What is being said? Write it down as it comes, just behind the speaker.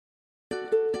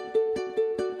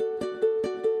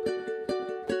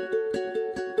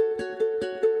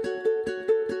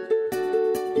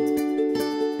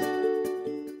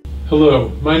Hello,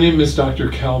 my name is Dr.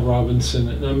 Cal Robinson,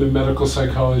 and I'm a medical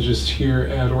psychologist here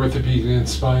at Orthopedic and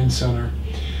Spine Center.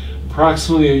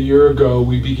 Approximately a year ago,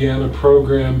 we began a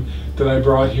program that I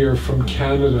brought here from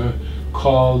Canada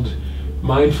called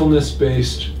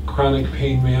Mindfulness-Based Chronic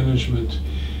Pain Management.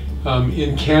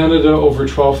 In Canada, over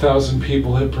 12,000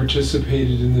 people have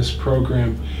participated in this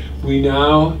program. We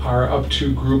now are up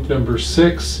to group number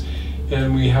 6,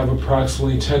 and we have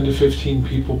approximately 10 to 15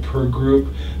 people per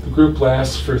group. The group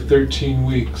lasts for 13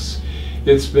 weeks.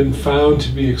 It's been found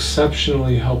to be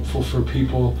exceptionally helpful for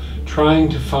people trying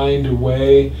to find a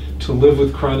way to live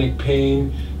with chronic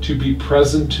pain, to be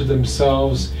present to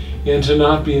themselves, and to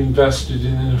not be invested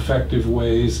in ineffective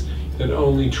ways that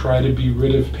only try to be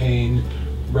rid of pain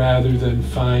rather than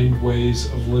find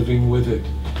ways of living with it.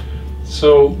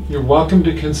 So you're welcome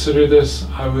to consider this.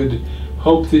 I would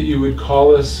hope that you would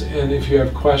call us, and if you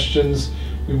have questions,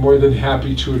 we're more than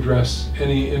happy to address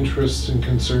any interests and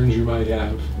concerns you might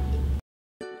have.